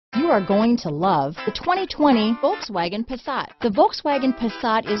are going to love the 2020 Volkswagen Passat. The Volkswagen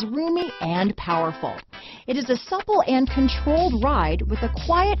Passat is roomy and powerful. It is a supple and controlled ride with a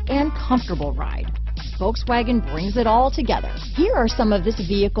quiet and comfortable ride. Volkswagen brings it all together. Here are some of this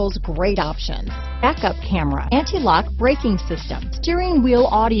vehicle's great options: backup camera, anti-lock braking system, steering wheel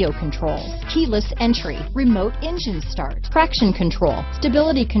audio controls, keyless entry, remote engine start, traction control,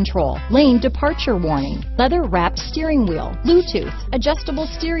 stability control, lane departure warning, leather-wrapped steering wheel, Bluetooth, adjustable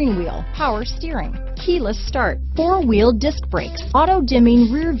steering wheel, power steering, keyless start, four-wheel disc brakes,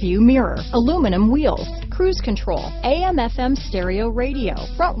 auto-dimming rear-view mirror, aluminum wheels, cruise control, AM/FM stereo radio,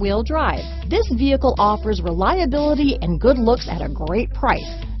 front-wheel drive. This vehicle offers reliability and good looks at a great price.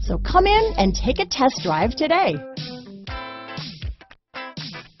 So come in and take a test drive today.